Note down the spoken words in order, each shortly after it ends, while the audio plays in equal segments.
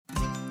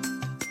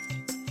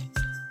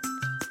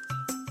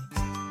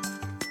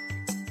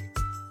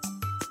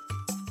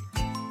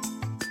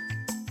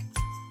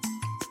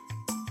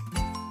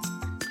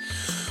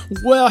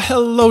Well,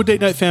 hello,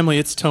 Date Night family.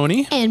 It's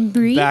Tony. And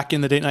Bre. Back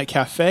in the Date Night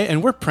Cafe,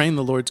 and we're praying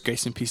the Lord's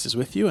grace and peace is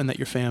with you, and that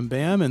your fam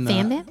bam and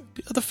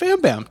the fam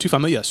bam, tu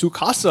familia, su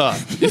casa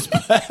is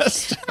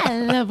blessed.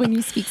 I love when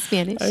you speak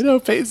Spanish. I know,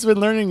 Peyton's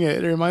been learning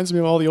it. It reminds me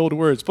of all the old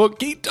words.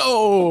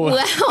 Poquito.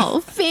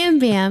 Well, fam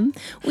bam,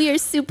 we are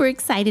super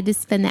excited to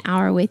spend the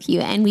hour with you,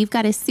 and we've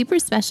got a super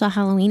special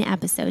Halloween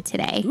episode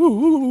today.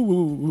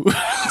 Ooh.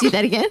 Do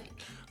that again?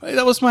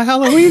 That was my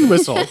Halloween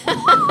whistle.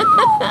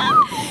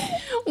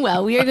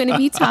 Well, we are going to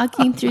be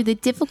talking through the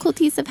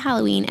difficulties of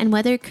Halloween and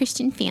whether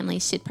Christian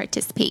families should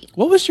participate.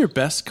 What was your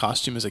best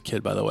costume as a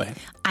kid, by the way?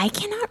 I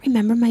cannot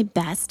remember my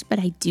best, but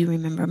I do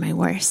remember my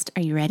worst.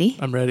 Are you ready?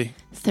 I'm ready.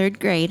 3rd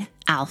grade,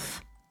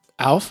 Alf.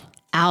 Alf?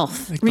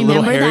 Alf. Like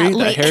remember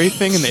that hairy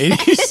thing in the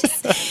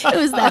 80s? It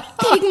was that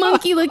pig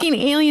monkey looking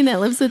alien that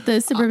lives with the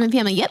suburban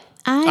family. Yep.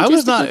 I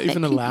was not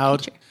even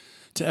allowed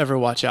to ever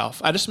watch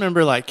Alf. I just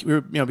remember like we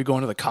were, be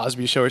going to the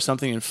Cosby Show or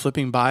something and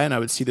flipping by, and I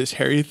would see this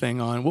hairy thing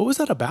on. What was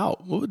that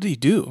about? What would he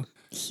do?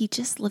 He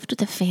just lived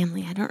with a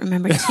family. I don't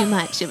remember too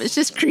much. It was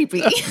just creepy.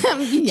 Yeah.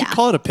 Did you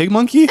call it a pig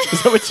monkey?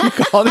 Is that what you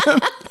called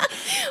him?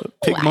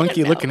 Pig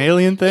monkey looking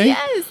alien thing?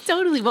 Yes,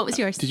 totally. What was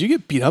yours? Did you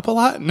get beat up a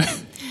lot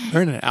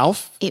wearing an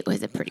Alf? It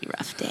was a pretty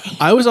rough day.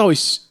 I was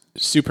always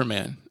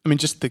Superman. I mean,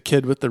 just the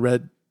kid with the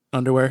red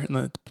underwear and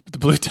the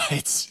blue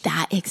tights.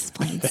 That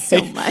explains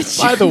so much.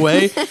 By the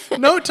way,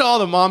 note to all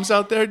the moms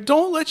out there,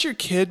 don't let your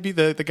kid be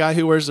the guy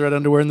who wears the red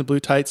underwear and the blue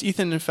tights.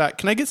 Ethan, in fact,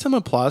 can I get some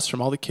applause from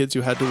all the kids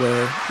who had to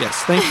wear,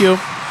 yes, thank you,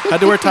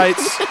 had to wear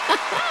tights.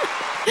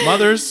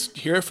 Mothers,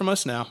 hear it from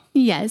us now.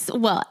 Yes.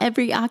 Well,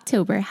 every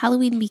October,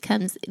 Halloween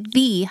becomes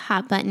the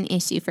hot button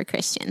issue for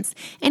Christians.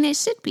 And it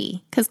should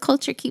be, because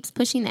culture keeps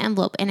pushing the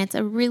envelope, and it's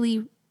a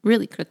really,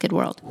 really crooked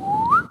world.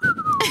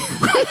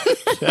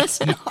 That's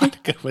not a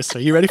good whistle.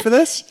 Are you ready for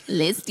this?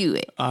 Let's do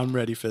it. I'm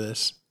ready for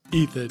this.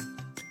 Ethan.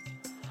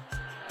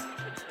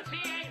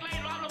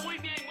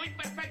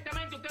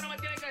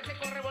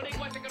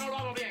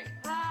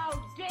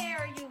 How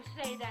dare you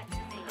say that to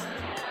me?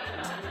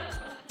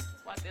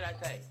 What did I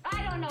say?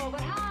 I don't know,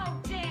 but how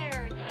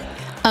dare you?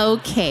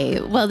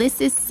 Okay, well, this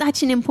is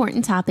such an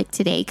important topic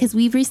today because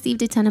we've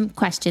received a ton of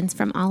questions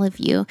from all of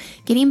you,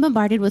 getting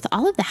bombarded with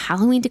all of the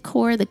Halloween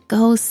decor, the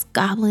ghosts,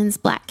 goblins,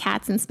 black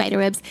cats, and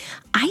spiderwebs.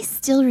 I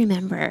still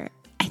remember,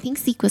 I think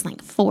Zeke was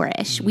like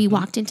 4-ish. We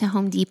walked into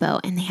Home Depot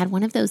and they had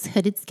one of those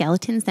hooded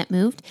skeletons that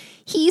moved.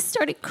 He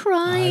started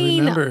crying. I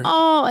remember.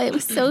 Oh, it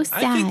was so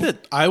sad. I think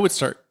that I would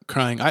start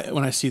crying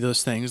when I see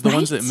those things. The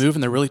ones that move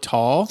and they're really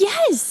tall.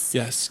 Yes.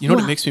 Yes. You know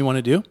what it makes me want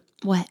to do?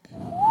 What?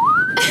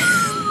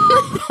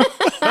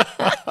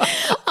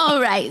 All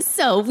right,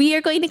 so we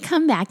are going to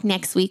come back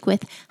next week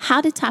with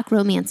how to talk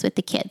romance with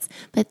the kids.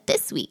 But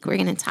this week, we're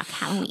going to talk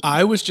Halloween.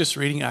 I was just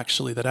reading,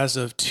 actually, that as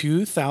of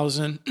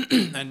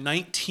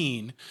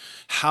 2019,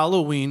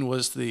 Halloween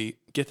was the,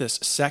 get this,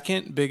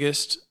 second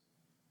biggest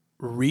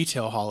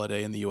retail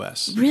holiday in the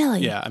U.S.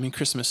 Really? Yeah, I mean,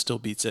 Christmas still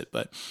beats it,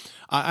 but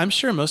I'm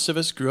sure most of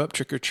us grew up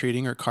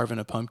trick-or-treating or carving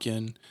a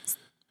pumpkin.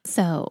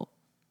 So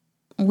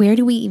where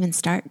do we even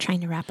start trying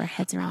to wrap our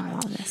heads around all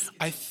of this?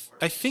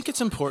 I think it's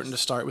important to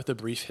start with a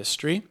brief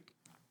history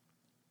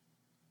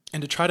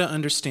and to try to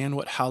understand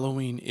what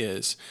Halloween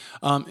is,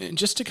 and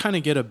just to kind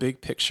of get a big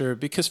picture,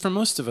 because for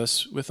most of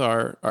us with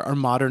our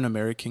modern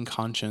American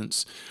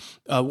conscience,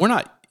 we're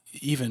not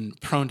even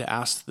prone to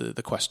ask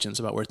the questions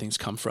about where things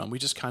come from. We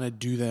just kind of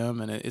do them,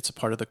 and it's a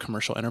part of the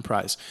commercial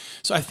enterprise.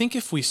 So I think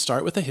if we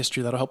start with a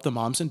history, that'll help the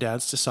moms and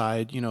dads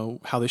decide,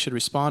 how they should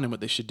respond and what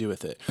they should do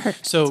with it.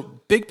 Perfect.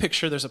 So big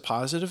picture, there's a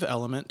positive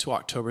element to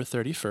October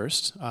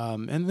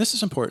 31st. And this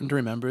is important to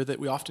remember that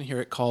we often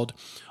hear it called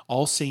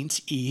All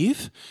Saints'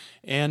 Eve.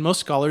 And most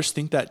scholars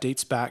think that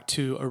dates back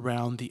to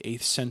around the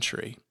 8th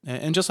century.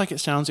 And just like it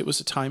sounds, it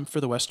was a time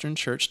for the Western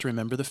Church to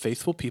remember the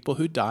faithful people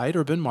who died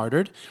or been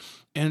martyred,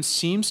 and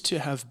seems to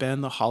have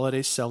been the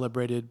holiday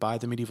celebrated by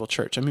the medieval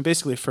church. I mean,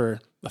 basically for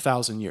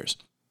 1,000 years.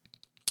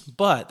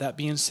 But that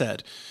being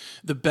said,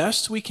 the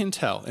best we can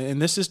tell, and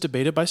this is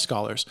debated by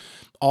scholars,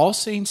 All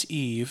Saints'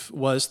 Eve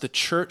was the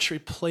church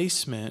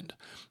replacement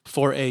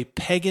for a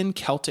pagan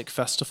Celtic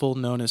festival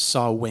known as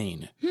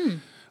Samhain,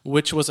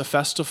 which was a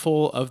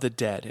festival of the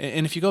dead.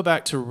 And if you go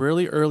back to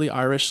really early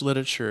Irish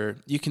literature,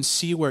 you can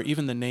see where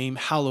even the name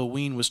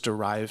Halloween was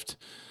derived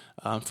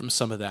from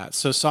some of that.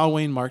 So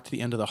Samhain marked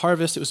the end of the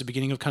harvest. It was the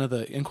beginning of kind of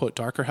the, in quote,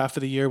 darker half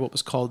of the year, what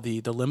was called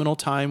the liminal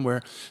time,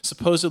 where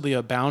supposedly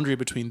a boundary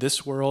between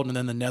this world and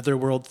then the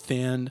netherworld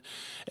thinned.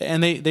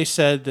 And they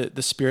said that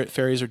the spirit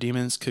fairies or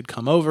demons could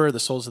come over, the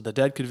souls of the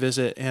dead could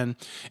visit. And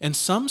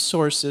some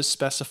sources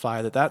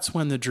specify that that's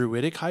when the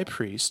Druidic high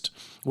priest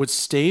would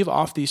stave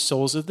off these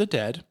souls of the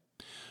dead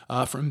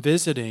from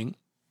visiting.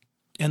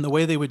 And the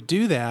way they would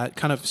do that,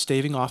 kind of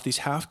staving off these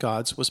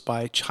half-gods, was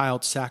by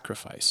child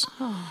sacrifice.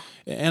 Oh.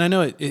 And I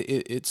know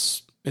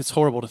it's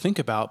horrible to think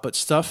about, but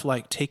stuff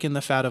like taking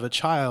the fat of a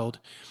child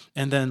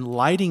and then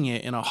lighting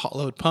it in a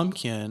hollowed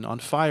pumpkin on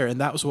fire,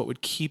 and that was what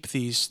would keep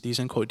these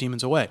end quote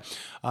demons away,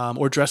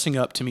 or dressing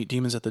up to meet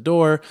demons at the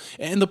door.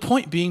 And the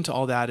point being to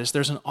all that is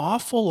there's an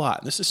awful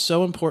lot, this is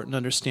so important to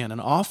understand, an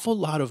awful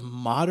lot of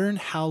modern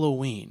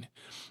Halloween,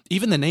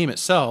 even the name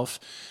itself,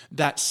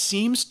 that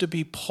seems to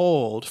be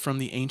pulled from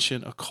the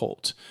ancient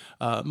occult,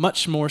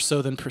 much more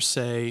so than per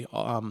se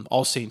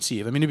All Saints'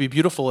 Eve. I mean, it'd be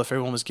beautiful if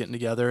everyone was getting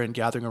together and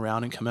gathering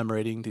around and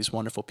commemorating these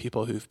wonderful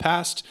people who've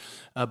passed,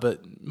 but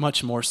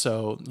much more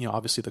so,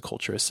 obviously the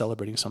culture is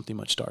celebrating something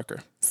much darker.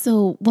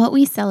 So what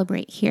we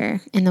celebrate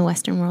here in the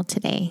Western world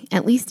today,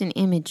 at least in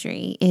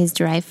imagery, is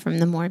derived from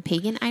the more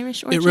pagan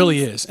Irish origins? It really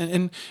is.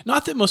 And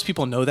not that most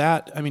people know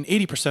that. I mean,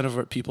 80% of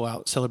our people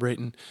out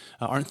celebrating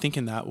aren't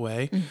thinking that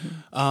way.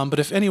 Mm-hmm. But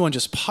if anyone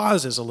just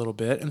pauses a little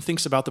bit and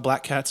thinks about the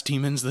black cats,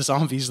 demons, the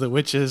zombies, the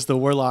witches, the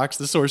warlocks,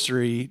 the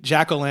sorcery,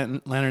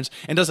 jack-o'-lanterns,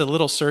 and does a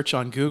little search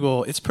on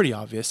Google, it's pretty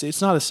obvious.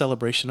 It's not a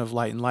celebration of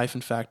light and life.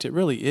 In fact, it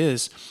really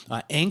is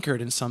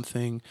anchored in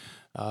something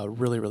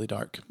really, really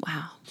dark.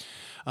 Wow.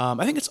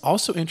 I think it's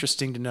also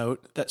interesting to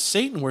note that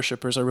Satan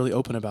worshipers are really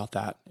open about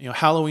that.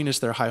 Halloween is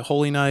their high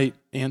holy night.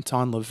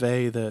 Anton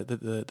LaVey,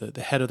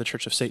 the head of the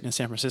Church of Satan in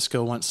San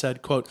Francisco, once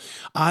said, quote,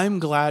 "I'm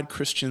glad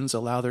Christians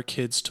allow their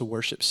kids to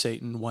worship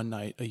Satan one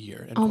night a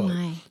year," end quote.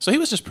 My. So he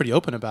was just pretty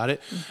open about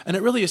it. And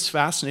it really is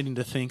fascinating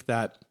to think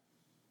that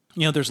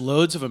there's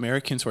loads of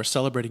Americans who are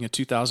celebrating a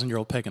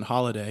 2,000-year-old pagan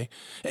holiday.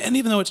 And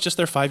even though it's just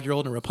their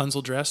 5-year-old in a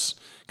Rapunzel dress,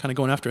 kind of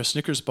going after a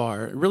Snickers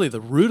bar, really the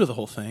root of the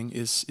whole thing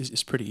is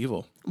pretty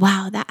evil.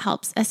 Wow, that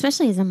helps,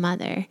 especially as a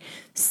mother.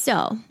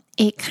 So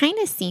it kind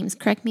of seems,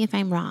 correct me if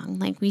I'm wrong,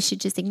 like we should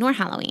just ignore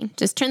Halloween.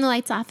 Just turn the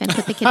lights off and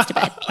put the kids to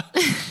bed.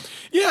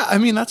 Yeah, I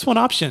mean, that's one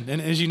option.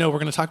 And as you know, we're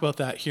going to talk about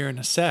that here in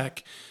a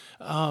sec.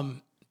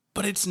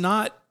 But it's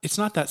not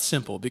that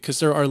simple, because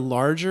there are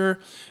larger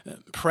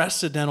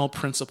precedental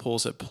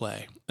principles at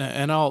play.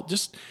 And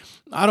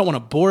I don't want to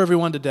bore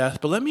everyone to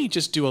death, but let me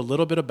just do a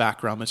little bit of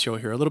background material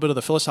here, a little bit of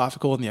the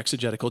philosophical and the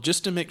exegetical,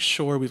 just to make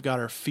sure we've got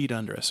our feet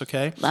under us,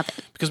 okay? Love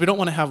it. Because we don't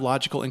want to have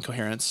logical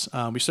incoherence.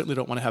 We certainly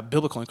don't want to have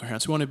biblical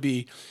incoherence. We want to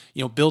be,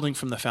 building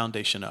from the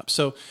foundation up.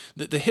 So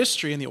the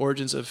history and the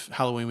origins of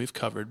Halloween we've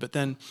covered, but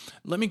then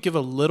let me give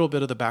a little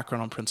bit of the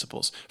background on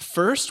principles.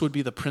 First would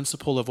be the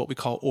principle of what we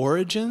call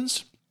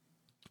origins.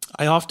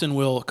 I often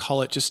will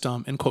call it just,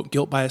 end quote,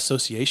 guilt by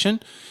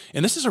association.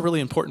 And this is a really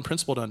important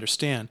principle to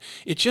understand.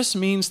 It just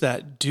means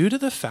that due to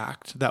the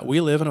fact that we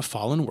live in a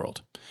fallen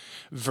world,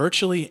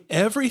 virtually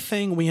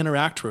everything we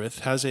interact with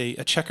has a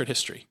checkered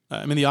history.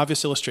 The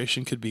obvious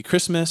illustration could be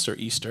Christmas or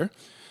Easter.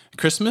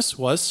 Christmas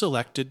was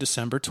selected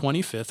December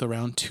 25th,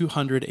 around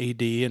 200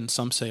 AD, and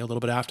some say a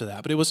little bit after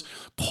that. But it was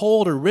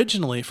pulled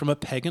originally from a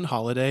pagan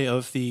holiday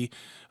of the,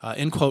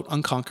 end quote,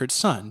 unconquered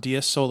sun,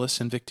 Dies Solis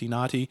Invicti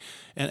Nati.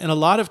 And a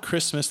lot of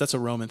Christmas, that's a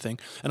Roman thing,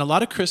 and a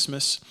lot of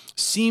Christmas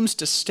seems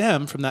to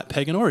stem from that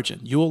pagan origin.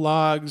 Yule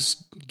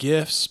logs,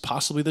 gifts,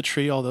 possibly the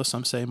tree, although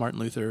some say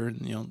Martin Luther,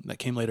 that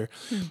came later.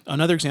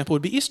 Another example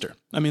would be Easter.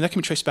 That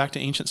can be traced back to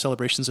ancient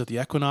celebrations of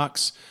the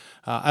equinox.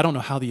 I don't know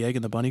how the egg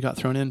and the bunny got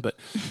thrown in, but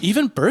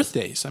even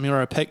birthdays,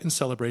 are a pagan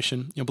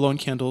celebration. Blowing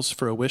candles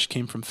for a wish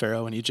came from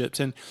Pharaoh in Egypt.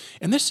 And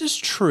this is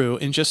true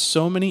in just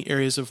so many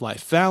areas of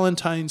life.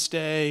 Valentine's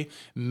Day,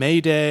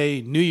 May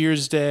Day, New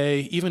Year's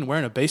Day, even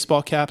wearing a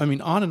baseball cap. On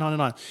and on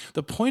and on.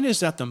 The point is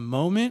that the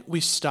moment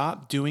we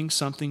stop doing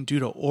something due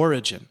to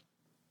origin,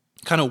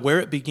 kind of where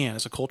it began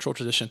as a cultural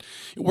tradition,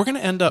 we're going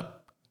to end up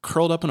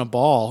curled up in a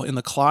ball in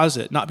the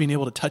closet, not being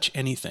able to touch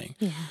anything.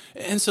 Yeah.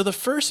 And so the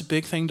first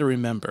big thing to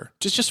remember,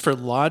 just for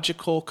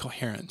logical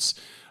coherence,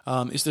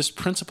 is this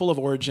principle of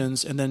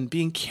origins, and then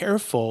being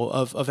careful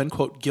of end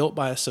quote, guilt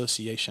by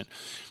association.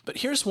 But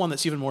here's one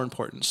that's even more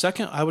important.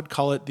 Second, I would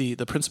call it the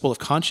principle of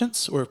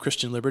conscience, or of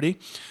Christian liberty.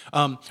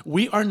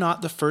 We are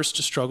not the first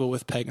to struggle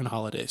with pagan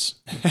holidays.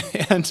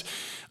 And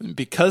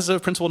because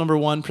of principle number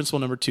one, principle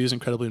number two is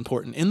incredibly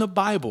important. In the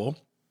Bible,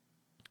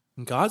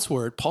 in God's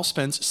word, Paul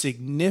spends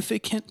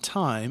significant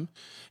time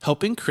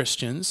helping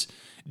Christians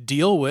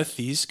deal with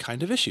these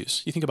kind of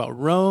issues. You think about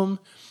Rome,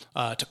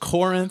 to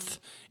Corinth,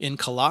 in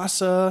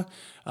Colossae.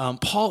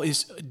 Paul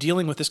is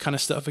dealing with this kind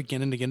of stuff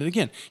again and again and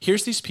again.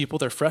 Here's these people,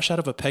 they're fresh out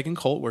of a pagan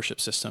cult worship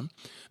system.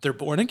 They're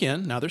born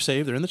again, now they're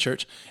saved, they're in the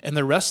church, and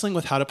they're wrestling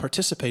with how to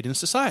participate in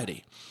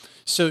society.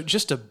 So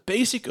just a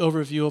basic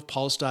overview of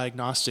Paul's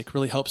diagnostic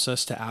really helps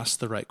us to ask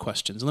the right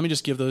questions. And let me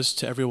just give those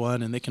to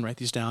everyone, and they can write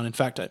these down. In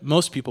fact,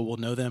 most people will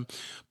know them.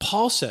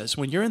 Paul says,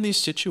 when you're in these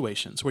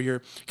situations where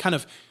you're kind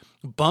of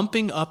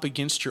bumping up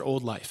against your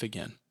old life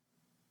again,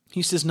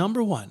 he says,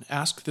 number one,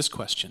 ask this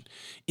question: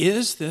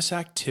 is this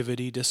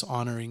activity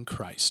dishonoring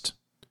Christ?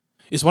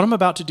 Is what I'm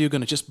about to do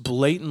going to just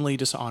blatantly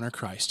dishonor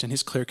Christ and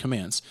his clear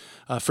commands?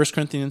 1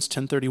 Corinthians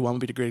 10:31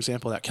 would be a great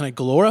example of that. Can I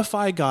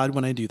glorify God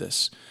when I do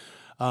this?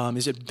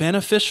 Is it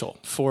beneficial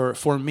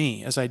for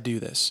me as I do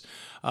this?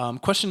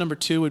 Question number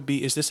 2 would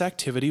be, is this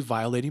activity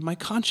violating my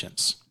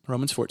conscience?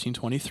 Romans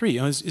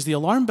 14:23. Is the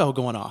alarm bell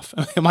going off?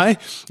 Am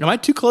I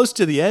too close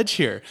to the edge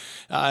here?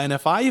 And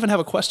if I even have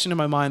a question in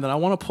my mind, then I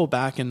want to pull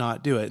back and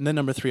not do it. And then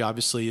number 3,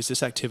 obviously, is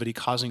this activity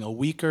causing a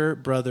weaker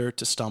brother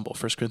to stumble?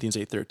 1 Corinthians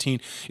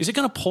 8:13. Is it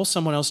going to pull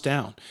someone else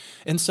down?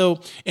 And so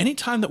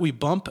anytime that we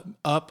bump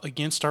up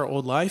against our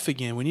old life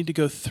again, we need to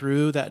go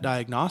through that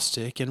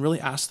diagnostic and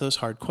really ask those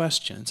hard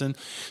questions. And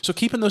so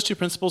keeping those 2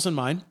 principles in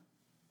mind,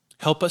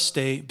 help us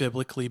stay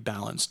biblically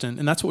balanced.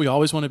 And that's what we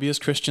always want to be as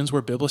Christians.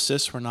 We're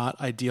biblicists, we're not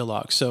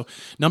ideologues. So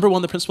number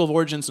 1, the principle of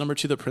origins. Number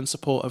 2, the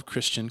principle of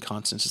Christian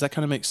constants. Does that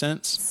kind of make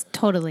sense?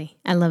 Totally.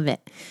 I love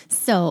it.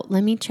 So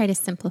let me try to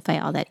simplify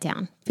all that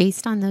down.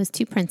 Based on those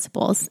 2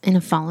 principles, in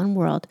a fallen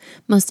world,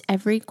 most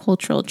every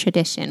cultural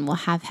tradition will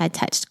have had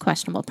touched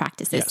questionable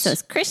practices. Yes. So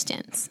as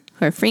Christians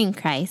who are free in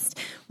Christ,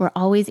 we're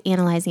always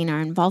analyzing our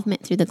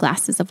involvement through the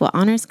glasses of what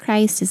honors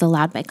Christ, is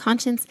allowed by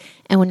conscience,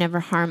 and would never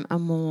harm a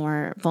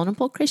more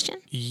vulnerable Christian?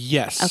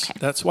 Yes. Okay.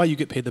 That's why you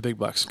get paid the big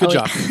bucks. Good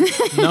job.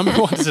 Yeah. Number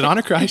 1, does it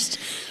honor Christ?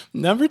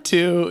 Number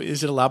 2,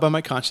 is it allowed by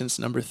my conscience?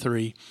 Number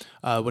 3,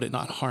 would it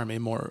not harm a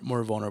more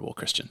vulnerable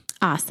Christian?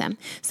 Awesome.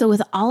 So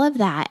with all of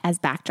that as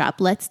backdrop,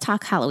 let's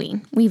talk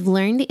Halloween. We've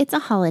learned it's a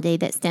holiday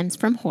that stems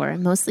from horror,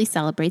 mostly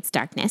celebrates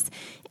darkness,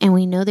 and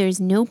we know there's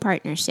no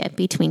partnership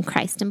between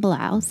Christ and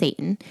Belial,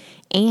 Satan,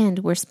 and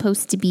we're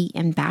supposed to be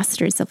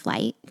ambassadors of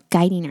light,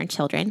 guiding our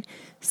children.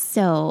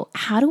 So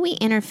how do we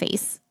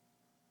interface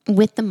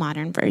with the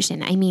modern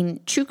version? I mean,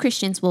 true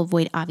Christians will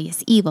avoid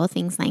obvious evil,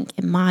 things like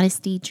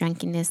immodesty,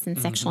 drunkenness, and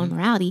sexual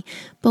immorality.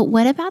 But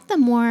what about the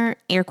more,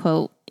 air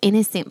quote,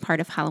 innocent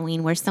part of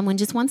Halloween where someone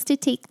just wants to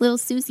take little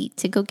Susie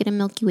to go get a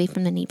Milky Way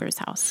from the neighbor's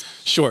house?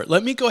 Sure.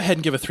 Let me go ahead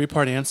and give a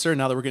 3-part answer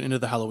now that we're getting into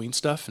the Halloween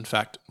stuff. In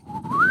fact,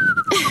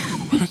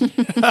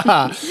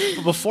 but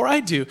before I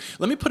do,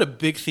 let me put a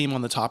big theme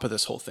on the top of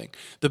this whole thing.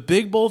 The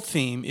big, bold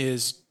theme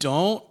is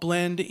don't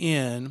blend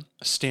in,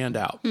 stand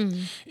out.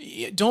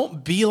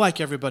 Don't be like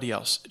everybody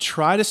else.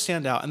 Try to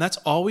stand out. And that's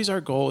always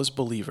our goal as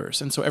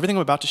believers. And so everything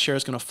I'm about to share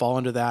is going to fall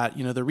under that.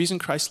 You know, the reason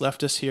Christ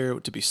left us here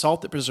to be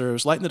salt that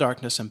preserves, light in the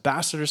darkness,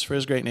 ambassadors for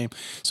his great name.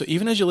 So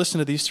even as you listen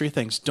to these 3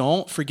 things,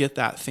 don't forget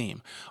that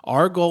theme.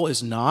 Our goal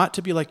is not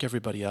to be like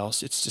everybody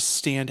else. It's to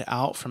stand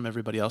out from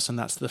everybody else. And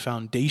that's the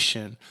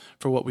foundation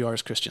for what we are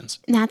as Christians.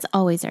 And that's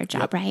always our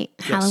job, right?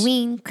 Yes.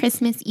 Halloween,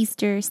 Christmas,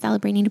 Easter,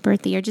 celebrating a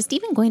birthday, or just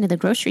even going to the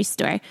grocery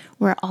store,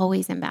 we're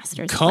always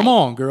ambassadors. Come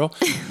on, girl.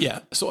 Yeah.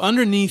 So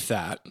underneath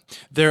that,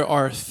 there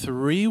are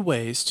 3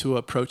 ways to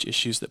approach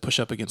issues that push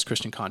up against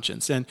Christian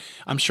conscience. And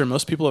I'm sure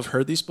most people have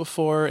heard these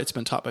before. It's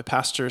been taught by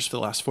pastors for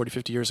the last 40,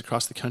 50 years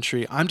across the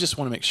country. I just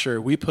want to make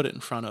sure we put it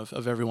in front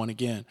of everyone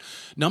again.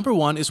 Number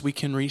 1 is we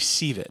can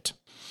receive it.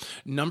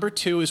 Number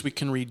 2 is we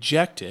can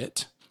reject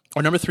it.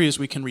 Or number 3 is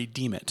we can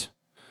redeem it.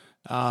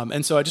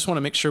 And so I just want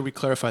to make sure we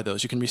clarify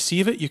those. You can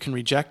receive it, you can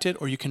reject it,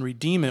 or you can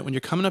redeem it. When you're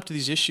coming up to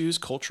these issues,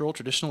 cultural,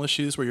 traditional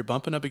issues, where you're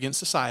bumping up against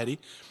society,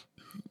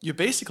 you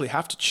basically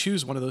have to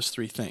choose one of those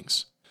 3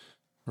 things,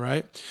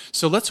 right?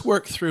 So let's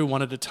work through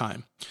one at a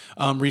time.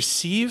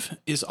 Receive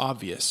is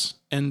obvious.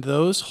 And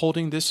those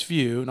holding this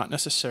view, not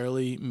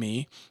necessarily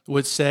me,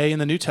 would say in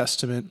the New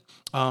Testament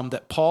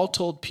that Paul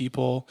told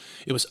people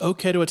it was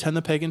okay to attend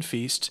the pagan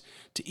feast,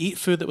 to eat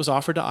food that was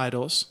offered to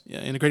idols.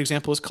 And a great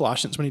example is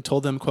Colossians when he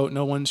told them, quote,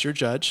 no one's your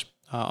judge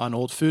on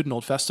old food and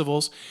old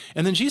festivals.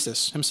 And then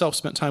Jesus himself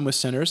spent time with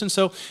sinners. And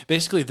so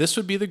basically this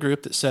would be the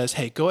group that says,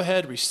 hey, go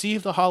ahead,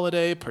 receive the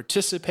holiday,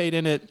 participate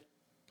in it,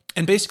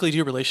 and basically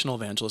do relational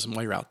evangelism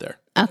while you're out there.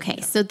 Okay,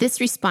 so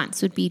this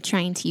response would be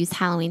trying to use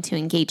Halloween to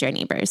engage our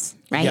neighbors,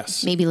 right?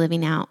 Yes. Maybe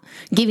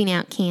giving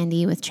out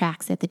candy with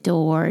tracts at the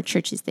door,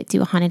 churches that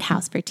do a haunted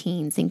house for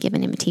teens and give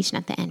an invitation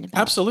at the end of it.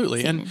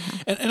 Absolutely. And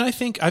I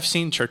think I've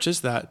seen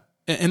churches that,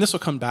 and this will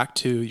come back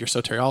to your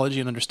soteriology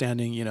and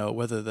understanding,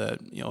 whether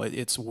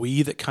it's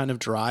we that kind of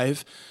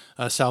drive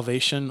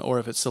salvation or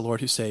if it's the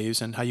Lord who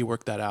saves and how you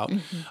work that out.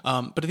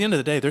 Mm-hmm. But at the end of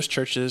the day, there's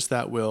churches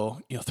that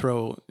will,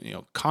 throw,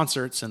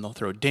 concerts and they'll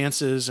throw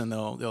dances and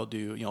they'll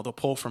do, they'll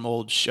pull from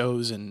old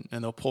shows and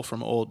they'll pull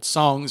from old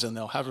songs and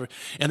they'll have,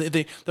 and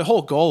the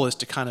whole goal is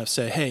to kind of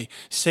say, hey,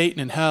 Satan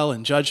and hell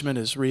and judgment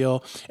is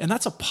real. And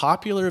that's a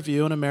popular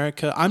view in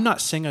America. I'm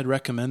not saying I'd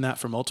recommend that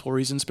for multiple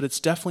reasons, but it's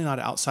definitely not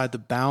outside the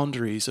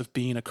boundaries of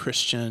being a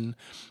Christian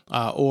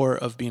or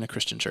of being a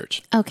Christian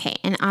church. Okay.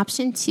 And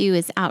option 2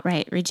 is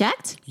outright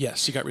reject.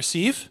 Yes, you got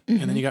receive,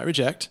 and then you got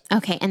reject.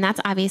 Okay, and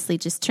that's obviously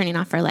just turning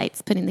off our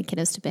lights, putting the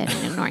kiddos to bed,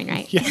 and ignoring,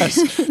 right?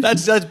 Yes,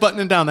 that's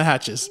buttoning down the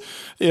hatches.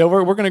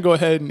 We're going to go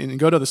ahead and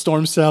go to the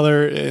storm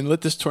cellar and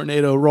let this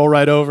tornado roll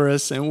right over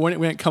us, and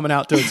we ain't coming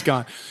out till it's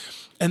gone.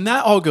 And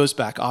that all goes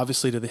back,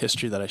 obviously, to the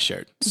history that I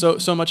shared.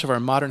 So much of our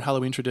modern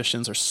Halloween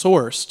traditions are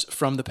sourced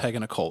from the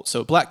pagan occult.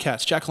 So black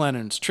cats,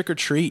 jack-o'-lanterns,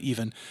 trick-or-treat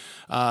even,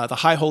 the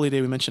high holy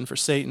day we mentioned for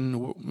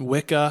Satan,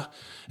 Wicca,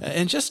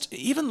 and just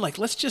even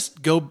let's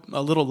just go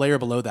a little layer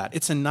below that.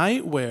 It's a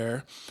night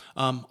where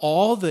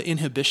all the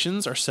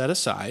inhibitions are set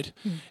aside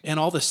and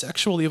all the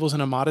sexual evils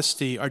and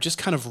immodesty are just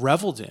kind of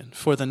reveled in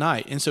for the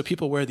night. And so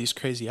people wear these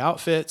crazy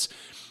outfits.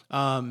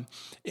 And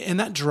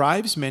that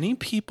drives many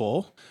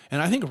people,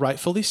 and I think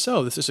rightfully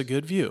so, this is a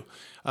good view,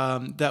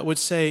 that would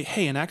say,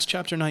 hey, in Acts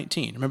chapter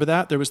 19, remember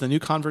that? There was the new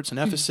converts in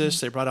Ephesus.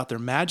 They brought out their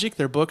magic,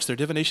 their books, their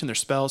divination, their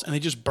spells, and they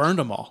just burned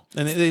them all.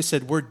 And they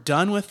said, we're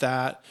done with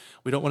that.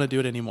 We don't want to do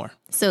it anymore.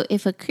 So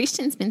if a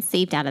Christian's been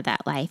saved out of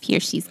that life, he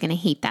or she's going to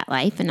hate that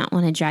life and not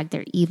want to drag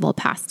their evil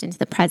past into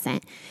the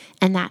present.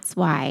 And that's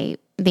why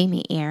they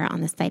may err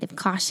on the side of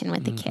caution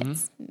with the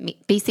kids.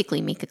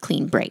 Basically make a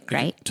clean break,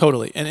 right?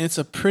 Totally. And it's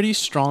a pretty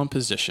strong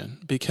position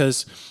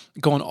because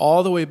going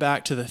all the way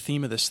back to the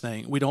theme of this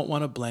thing, we don't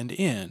want to blend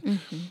in.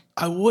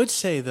 I would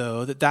say,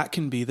 though, that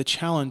can be the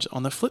challenge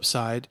on the flip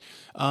side,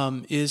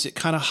 is it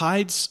kind of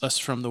hides us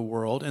from the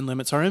world and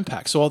limits our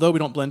impact. So although we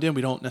don't blend in,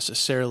 we don't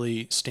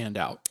necessarily stand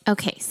out.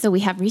 Okay, so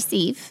we have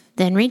receive,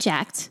 then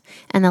reject,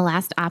 and the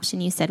last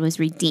option you said was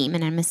redeem,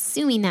 and I'm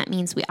assuming that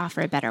means we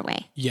offer a better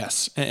way.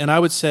 Yes, and I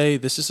would say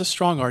this is a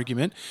strong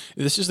argument.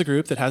 This is the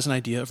group that has an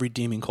idea of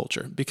redeeming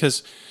culture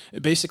because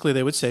basically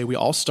they would say we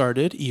all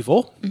started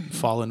evil,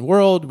 fallen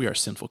world, we are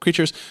sinful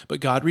creatures, but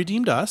God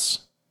redeemed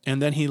us,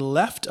 and then he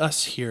left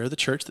us here, the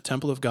church, the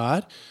temple of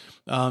God,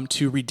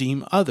 to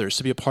redeem others,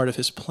 to be a part of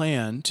his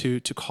plan to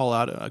call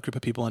out a group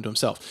of people unto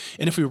himself.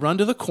 And if we run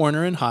to the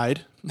corner and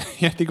hide,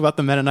 think about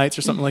the Mennonites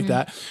or something like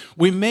that,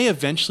 we may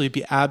eventually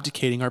be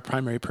abdicating our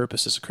primary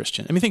purpose as a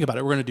Christian. I mean, think about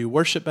it. We're going to do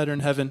worship better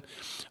in heaven.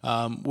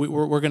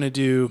 We're going to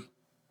do...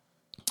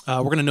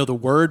 we're going to know the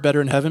word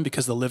better in heaven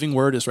because the living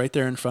word is right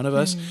there in front of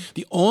us.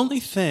 The only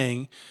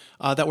thing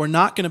that we're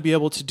not going to be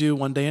able to do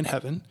one day in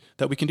heaven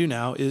that we can do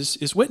now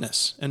is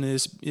witness and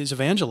is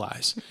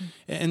evangelize.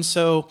 And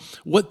so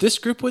what this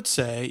group would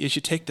say is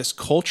you take this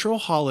cultural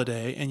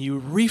holiday and you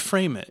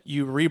reframe it,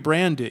 you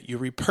rebrand it, you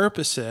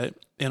repurpose it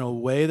in a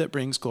way that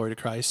brings glory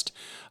to Christ.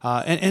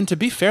 And to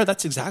be fair,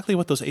 that's exactly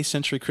what those 8th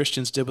century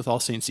Christians did with All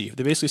Saints' Eve.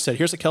 They basically said,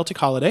 here's a Celtic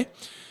holiday.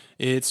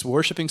 It's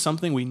worshiping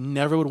something we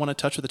never would want to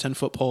touch with a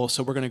 10-foot pole,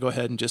 so we're going to go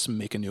ahead and just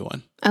make a new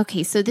one.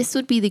 Okay, so this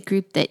would be the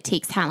group that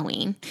takes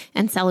Halloween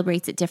and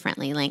celebrates it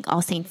differently, like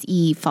All Saints'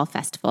 Eve, Fall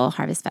Festival,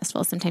 Harvest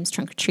Festival, sometimes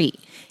Trunk or Treat,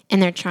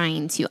 and they're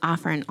trying to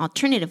offer an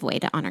alternative way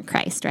to honor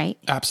Christ, right?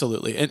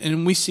 Absolutely,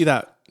 and we see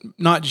that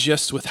not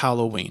just with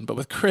Halloween, but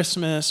with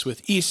Christmas,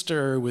 with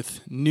Easter,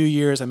 with New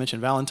Year's, I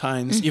mentioned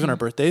Valentine's, even our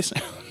birthdays.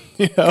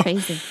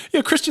 Crazy.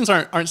 Christians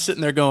aren't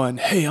sitting there going,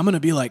 hey, I'm going to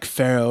be like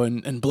Pharaoh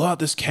and blow out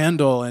this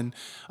candle and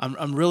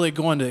I'm really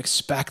going to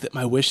expect that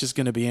my wish is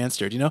going to be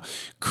answered.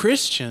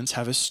 Christians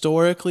have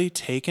historically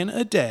taken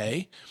a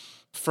day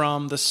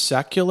from the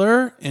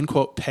secular, in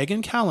quote,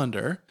 pagan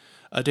calendar,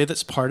 a day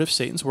that's part of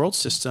Satan's world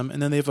system,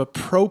 and then they've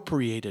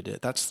appropriated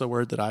it. That's the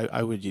word that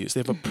I would use.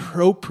 They've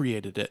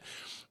appropriated it,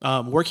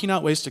 working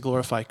out ways to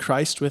glorify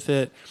Christ with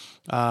it.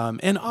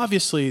 And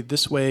obviously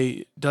this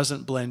way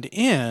doesn't blend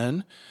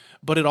in,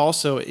 but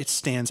it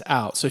stands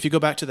out. So if you go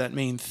back to that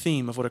main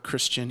theme of what a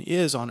Christian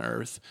is on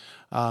earth,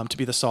 to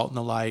be the salt and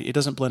the light, it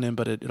doesn't blend in,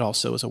 but it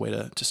also is a way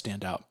to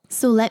stand out.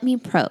 So let me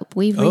probe.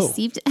 We've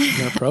received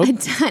a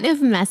ton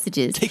of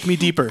messages. Take me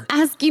deeper.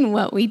 Asking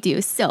what we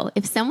do. So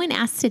if someone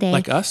asked today...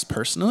 Like us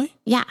personally?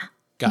 Yeah.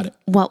 Got it.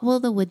 What will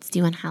the Woods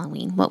do on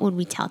Halloween? What would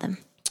we tell them?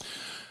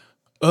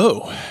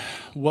 Oh,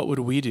 what would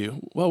we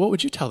do? Well, what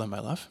would you tell them, my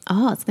love?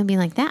 Oh, it's going to be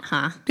like that,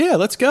 huh? Yeah,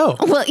 let's go.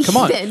 Well, come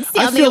on.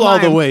 I feel all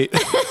the weight.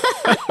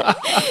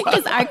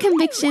 Because our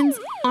convictions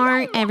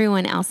aren't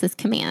everyone else's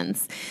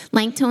commands.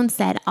 Langtone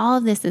said all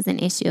of this is an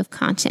issue of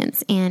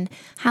conscience, and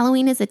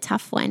Halloween is a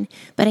tough one.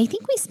 But I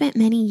think we spent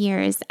many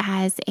years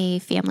as a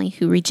family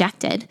who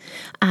rejected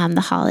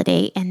the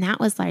holiday, and that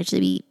was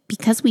largely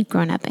because we've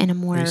grown up in a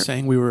more... Are you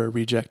saying we were a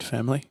reject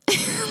family?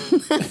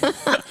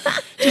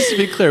 Just to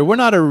be clear, we're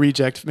not a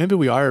reject. Maybe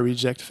we are a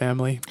reject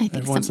family. I think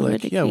everyone's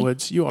like, would yeah, agree.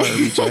 Woods, you are a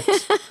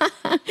reject.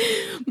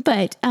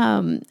 But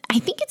I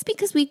think it's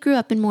because we grew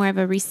up in more of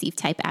a receive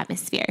type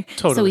atmosphere.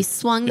 Totally. So we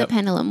swung the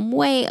pendulum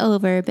way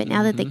over, but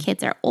now that the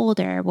kids are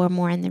older, we're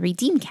more in the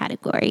redeem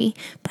category,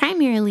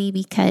 primarily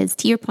because,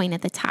 to your point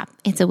at the top,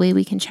 it's a way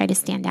we can try to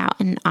stand out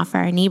and offer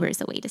our neighbors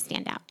a way to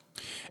stand out.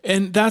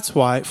 And that's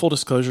why, full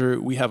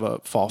disclosure, we have a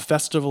fall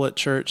festival at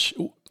church.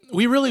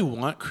 We really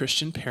want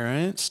Christian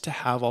parents to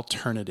have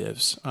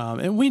alternatives.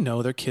 And we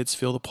know their kids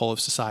feel the pull of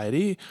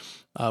society.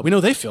 We know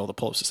they feel the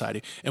pull of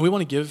society. And we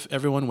want to give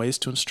everyone ways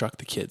to instruct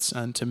the kids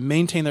and to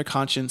maintain their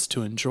conscience,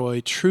 to enjoy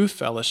true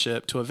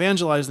fellowship, to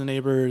evangelize the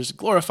neighbors,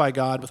 glorify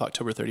God with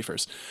October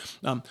 31st.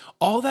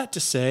 All that to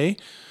say,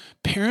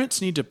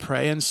 parents need to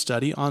pray and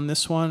study on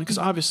this one because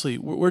obviously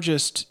we're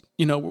just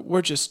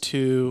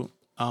two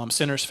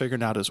sinners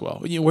figuring out as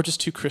well. We're just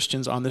two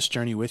Christians on this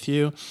journey with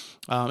you.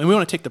 And we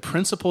want to take the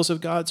principles of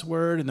God's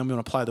word and then we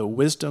want to apply the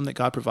wisdom that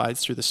God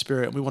provides through the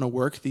Spirit. And we want to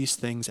work these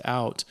things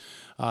out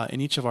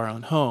in each of our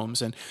own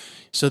homes. And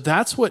so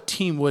that's what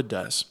Team Wood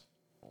does.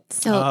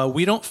 So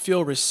we don't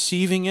feel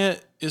receiving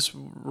it is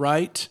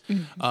right.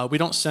 We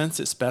don't sense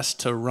it's best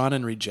to run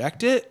and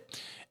reject it.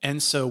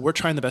 And so we're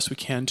trying the best we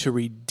can to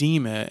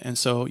redeem it. And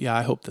so, yeah,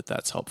 I hope that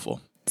that's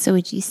helpful. So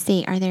would you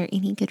say, are there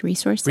any good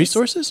resources?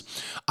 Resources?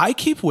 I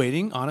keep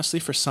waiting, honestly,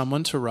 for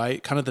someone to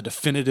write kind of the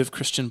definitive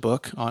Christian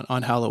book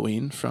on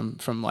Halloween from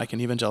like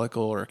an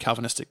evangelical or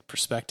Calvinistic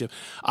perspective.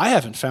 I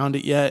haven't found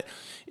it yet.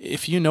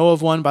 If you know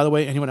of one, by the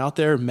way, anyone out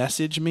there,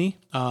 message me.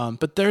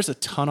 But there's a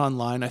ton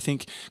online. I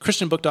think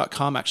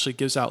christianbook.com actually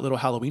gives out little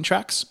Halloween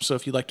tracks. So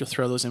if you'd like to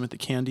throw those in with the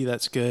candy,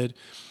 that's good.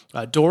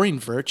 Doreen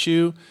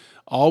Virtue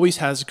always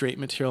has great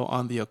material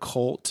on the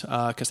occult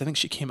because I think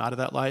she came out of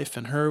that life,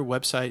 and her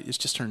website is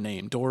just her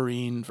name,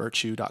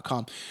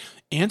 doreenvirtue.com.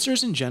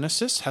 Answers in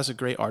Genesis has a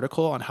great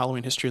article on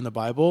Halloween history in the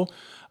Bible.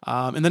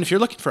 And then if you're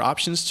looking for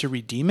options to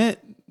redeem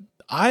it,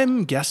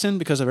 I'm guessing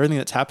because of everything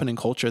that's happened in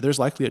culture, there's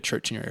likely a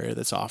church in your area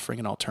that's offering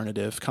an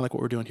alternative, kind of like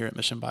what we're doing here at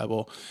Mission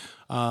Bible.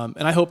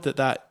 And I hope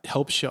that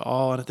helps you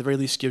all, and at the very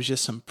least gives you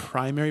some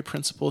primary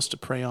principles to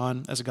pray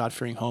on as a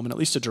God-fearing home, and at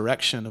least a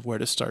direction of where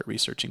to start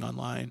researching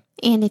online.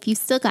 And if you've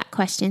still got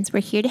questions, we're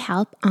here to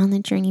help on the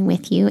journey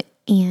with you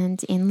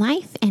and in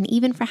life, and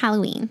even for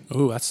Halloween.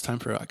 Oh, that's time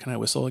for, can I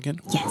whistle again?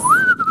 Yes.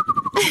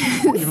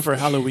 Even for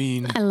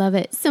Halloween. I love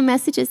it. So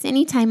message us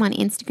anytime on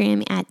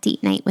Instagram at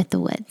Date Night with the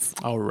Woods.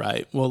 All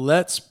right. Well,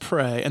 let's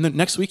pray. And then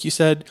next week, you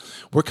said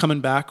we're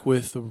coming back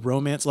with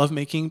romance,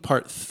 lovemaking,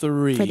 part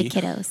 3. For the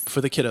kiddos.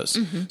 For the kiddos.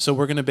 Mm-hmm. So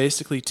we're going to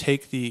basically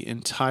take the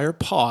entire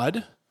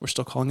pod. We're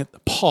still calling it the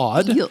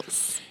pod.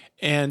 Yes.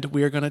 And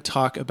we are going to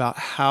talk about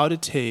how to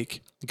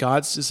take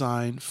God's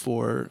design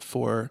for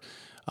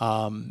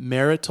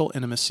marital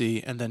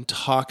intimacy and then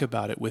talk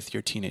about it with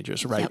your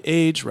teenagers. Right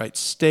age, right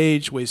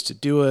stage, ways to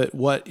do it,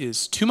 what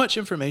is too much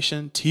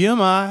information,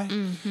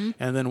 TMI,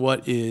 and then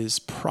what is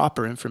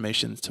proper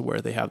information to where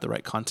they have the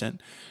right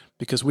content.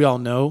 Because we all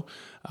know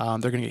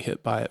they're going to get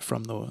hit by it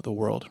from the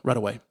world right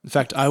away. In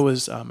fact, I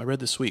read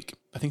this week,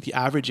 I think the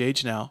average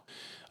age now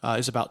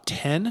is about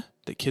 10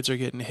 that kids are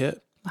getting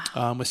hit.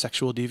 Wow. With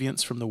sexual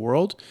deviance from the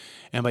world.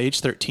 And by age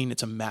 13,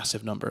 it's a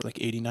massive number, like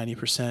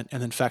 80-90%.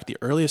 And in fact, the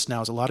earliest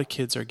now is a lot of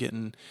kids are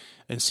getting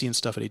and seeing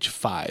stuff at age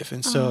 5.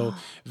 And so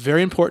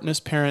very important as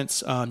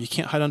parents, you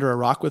can't hide under a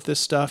rock with this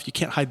stuff. You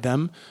can't hide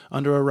them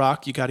under a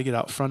rock. You got to get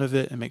out front of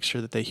it and make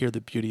sure that they hear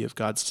the beauty of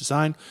God's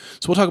design.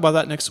 So we'll talk about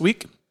that next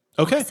week.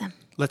 Okay, awesome.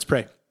 Let's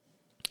pray.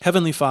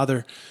 Heavenly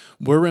Father,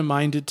 we're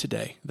reminded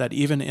today that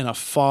even in a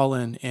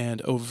fallen and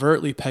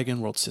overtly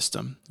pagan world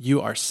system, you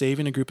are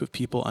saving a group of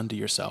people unto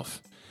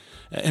yourself.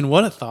 And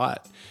what a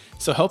thought.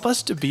 So help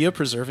us to be a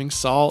preserving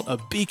salt, a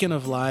beacon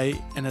of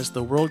light, and as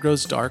the world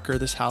grows darker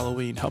this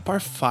Halloween, help our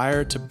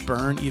fire to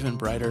burn even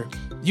brighter.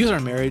 Use our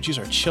marriage, use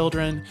our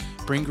children,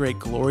 bring great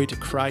glory to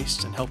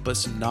Christ, and help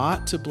us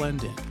not to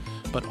blend in,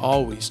 but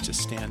always to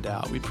stand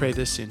out. We pray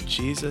this in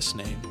Jesus'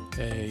 name.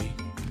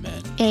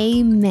 Amen.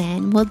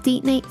 Amen. Well,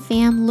 Date Night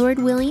fam, Lord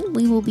willing,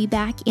 we will be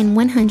back in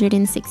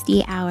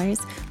 168 hours.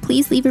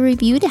 Please leave a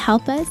review to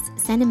help us,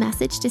 send a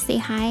message to say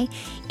hi,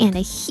 and a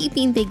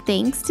heaping big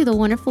thanks to the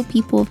wonderful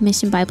people of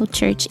Mission Bible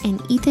Church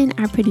and Ethan,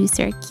 our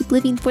producer. Keep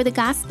living for the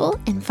gospel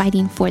and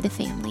fighting for the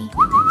family.